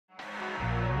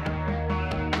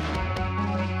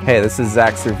Hey, this is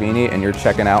Zakk Cervini, and you're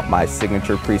checking out my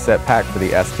signature preset pack for the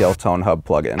STL ToneHub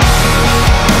plugin.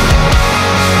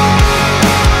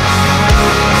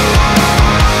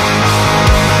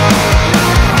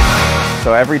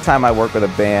 So every time I work with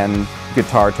a band,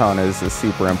 guitar tone is a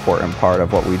super important part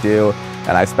of what we do,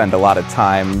 and I spend a lot of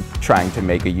time trying to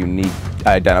make a unique,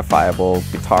 identifiable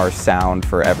guitar sound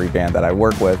for every band that I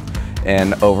work with.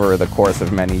 And over the course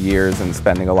of many years and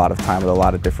spending a lot of time with a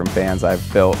lot of different bands,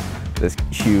 I've built this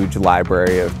huge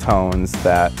library of tones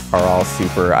that are all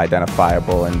super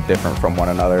identifiable and different from one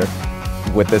another.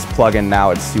 With this plugin now,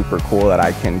 it's super cool that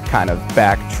I can kind of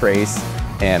backtrace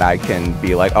and I can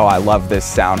be like, oh, I love this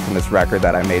sound from this record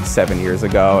that I made 7 years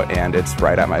ago, and it's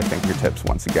right at my fingertips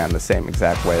once again, the same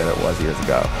exact way that it was years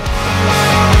ago.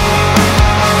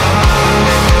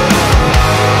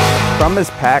 From this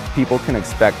pack, people can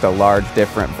expect a large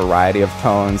different variety of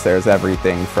tones. There's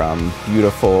everything from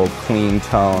beautiful, clean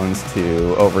tones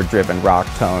to overdriven rock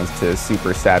tones to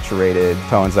super saturated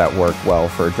tones that work well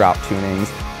for drop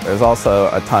tunings. There's also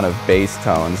a ton of bass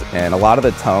tones, and a lot of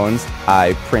the tones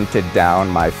I printed down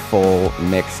my full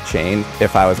mix chain.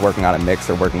 If I was working on a mix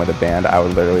or working with a band, I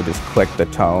would literally just click the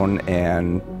tone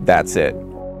and that's it.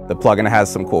 The plugin has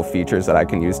some cool features that I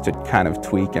can use to kind of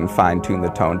tweak and fine-tune the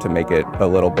tone to make it a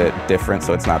little bit different,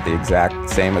 so it's not the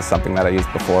exact same as something that I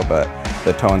used before, but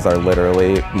the tones are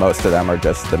literally, most of them are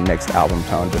just the mixed album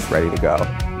tone, just ready to go.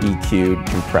 EQ'd,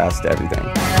 compressed, everything.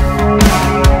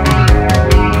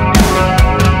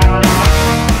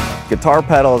 Guitar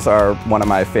pedals are one of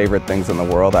my favorite things in the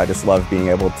world. I just love being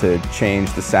able to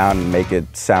change the sound and make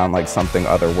it sound like something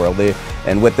otherworldly.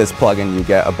 And with this plugin, you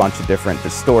get a bunch of different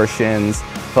distortions,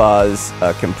 fuzz,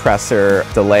 a compressor,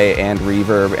 delay, and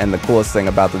reverb. And the coolest thing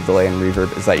about the delay and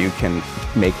reverb is that you can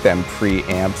make them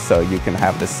pre-amped, so you can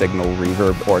have the signal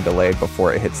reverb or delayed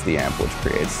before it hits the amp, which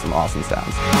creates some awesome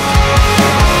sounds.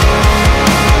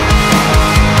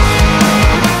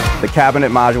 The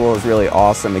cabinet module is really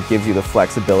awesome. It gives you the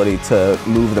flexibility to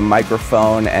move the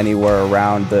microphone anywhere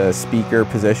around the speaker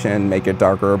position, make it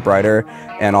darker or brighter,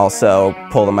 and also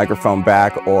pull the microphone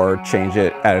back or change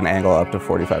it at an angle up to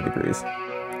 45 degrees.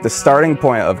 The starting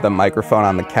point of the microphone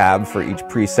on the cab for each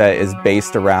preset is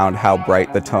based around how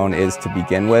bright the tone is to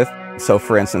begin with. So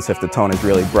for instance, if the tone is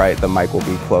really bright, the mic will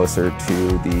be closer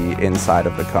to the inside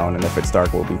of the cone, and if it's dark,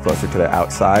 it will be closer to the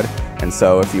outside. And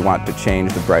so if you want to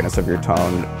change the brightness of your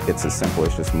tone, it's as simple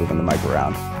as just moving the mic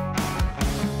around.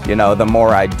 You know, the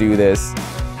more I do this,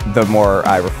 the more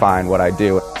I refine what I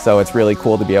do. So it's really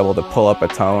cool to be able to pull up a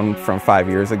tone from 5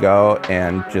 years ago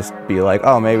and just be like,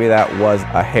 oh, maybe that was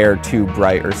a hair too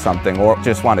bright or something, or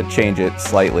just want to change it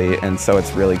slightly. And so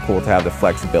it's really cool to have the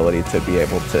flexibility to be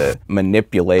able to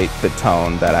manipulate the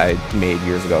tone that I made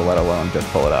years ago, let alone just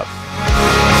pull it up.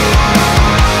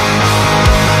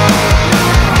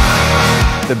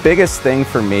 The biggest thing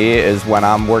for me is when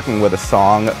I'm working with a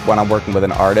song, when I'm working with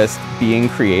an artist, being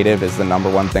creative is the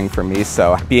 #1 thing for me.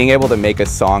 So being able to make a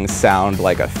song sound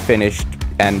like a finished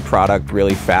end product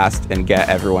really fast and get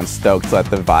everyone stoked so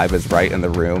that the vibe is right in the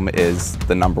room is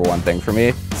the #1 thing for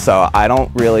me. So I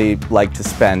don't really like to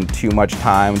spend too much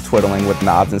time twiddling with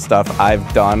knobs and stuff. I've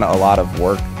done a lot of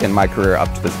work in my career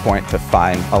up to this point to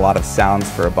find a lot of sounds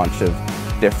for a bunch of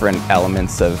different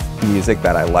elements of music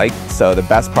that I like. So the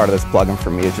best part of this plugin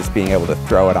for me is just being able to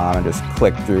throw it on and just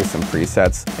click through some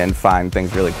presets and find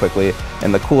things really quickly.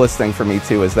 And the coolest thing for me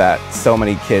too is that so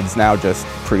many kids now just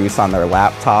produce on their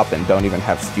laptop and don't even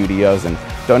have studios and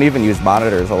don't even use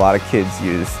monitors. A lot of kids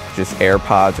use just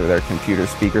AirPods or their computer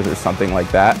speakers or something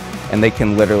like that, and they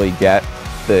can literally get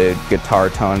the guitar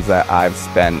tones that I've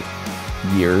spent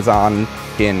years on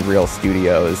in real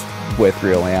studios with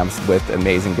real amps, with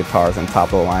amazing guitars and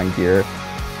top-of-the-line gear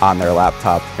on their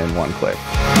laptop in one click.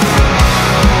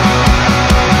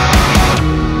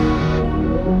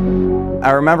 I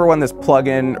remember when this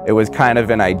plugin, it was kind of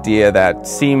an idea that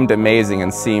seemed amazing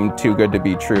and seemed too good to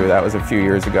be true. That was a few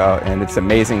years ago, and it's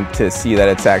amazing to see that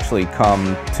it's actually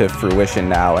come to fruition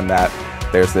now, and that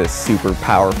there's this super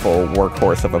powerful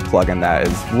workhorse of a plugin that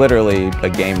is literally a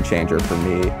game changer for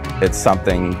me. It's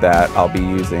something that I'll be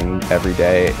using every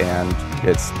day, and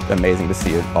it's amazing to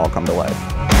see it all come to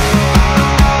life.